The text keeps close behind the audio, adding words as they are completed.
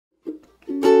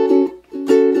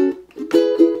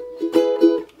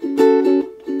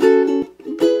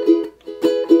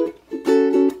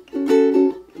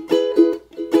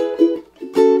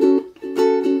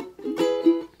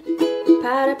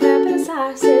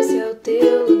pensar se esse é o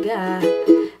teu lugar,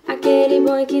 aquele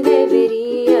boi que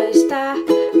deveria estar.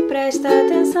 Presta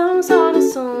atenção só no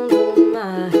som do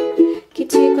mar, que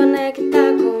te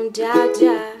conecta com o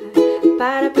dia-dia.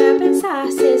 Para pra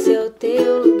pensar se esse é o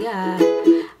teu lugar,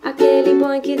 aquele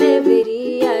boi que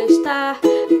deveria estar.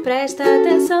 Presta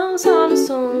atenção só no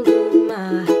som do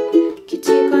mar, que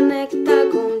te conecta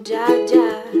com o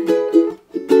dia-dia.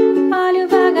 Olho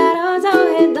vagaroso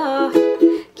ao redor,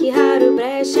 que raro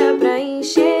brecha pra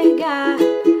enxergar,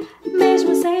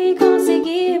 mesmo sem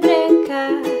conseguir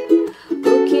brecar.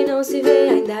 O que não se vê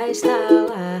ainda está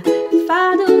lá,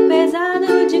 fardo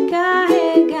pesado de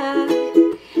carregar.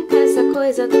 Essa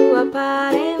coisa do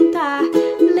aparentar,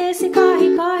 nesse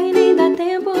corre-corre nem dá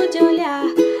tempo de olhar,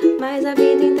 mas a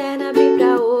vida interna abre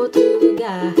pra outro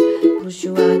lugar. Puxa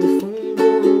o ar do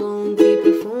fundo, longo e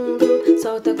profundo,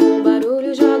 solta com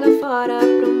barulho, joga fora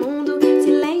pro mundo.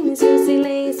 Silêncio,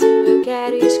 silêncio, eu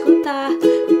quero escutar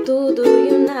o tudo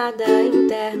e o nada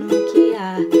interno que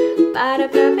há. Para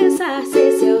pra pensar se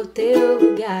esse é o teu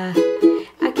lugar,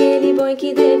 aquele boi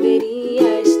que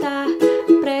deveria estar.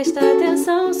 Presta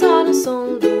atenção só no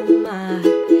som do mar,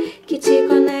 que te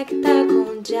conecta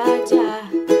com o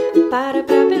dia-dia. Para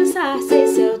pra pensar se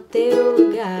esse é o teu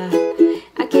lugar,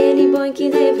 aquele boi que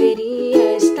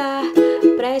deveria estar.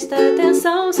 Presta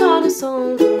atenção só no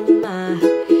som do mar,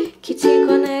 que te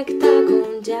conecta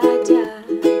com o dia-dia.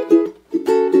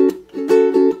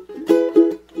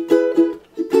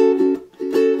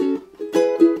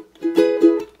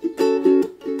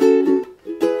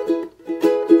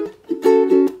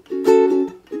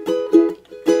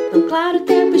 Não claro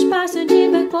tempo, espaço de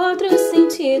ver com outros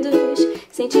sentidos,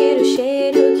 sentir o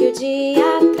cheiro que o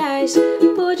dia traz.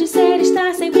 Pude ser,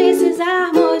 estar sem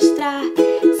precisar mostrar,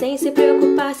 sem se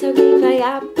preocupar se alguém vai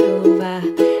aprovar.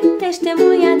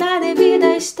 Testemunha da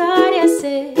devida história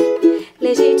ser,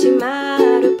 legitimar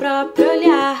o próprio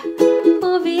olhar.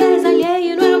 O viés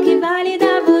alheio não é o que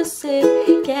valida você.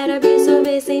 Quero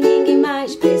absorver sem ninguém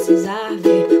mais precisar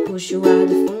ver. Puxa o ar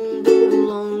do fundo,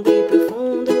 longo e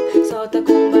profundo, solta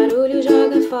com barulho,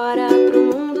 joga fora pro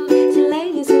mundo.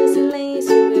 Silêncio,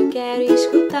 silêncio, eu quero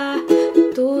escutar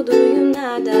o tudo e o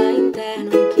nada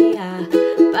interno que há.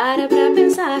 Para pra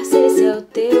pensar se esse é o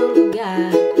teu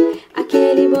lugar,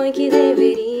 aquele boi que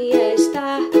deveria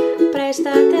estar. Presta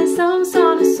atenção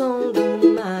só no som do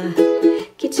mar,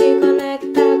 que te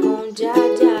conecta com o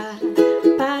dia-dia.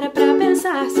 Para pra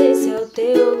pensar se esse é o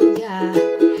teu lugar,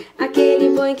 aquele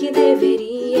boi que deveria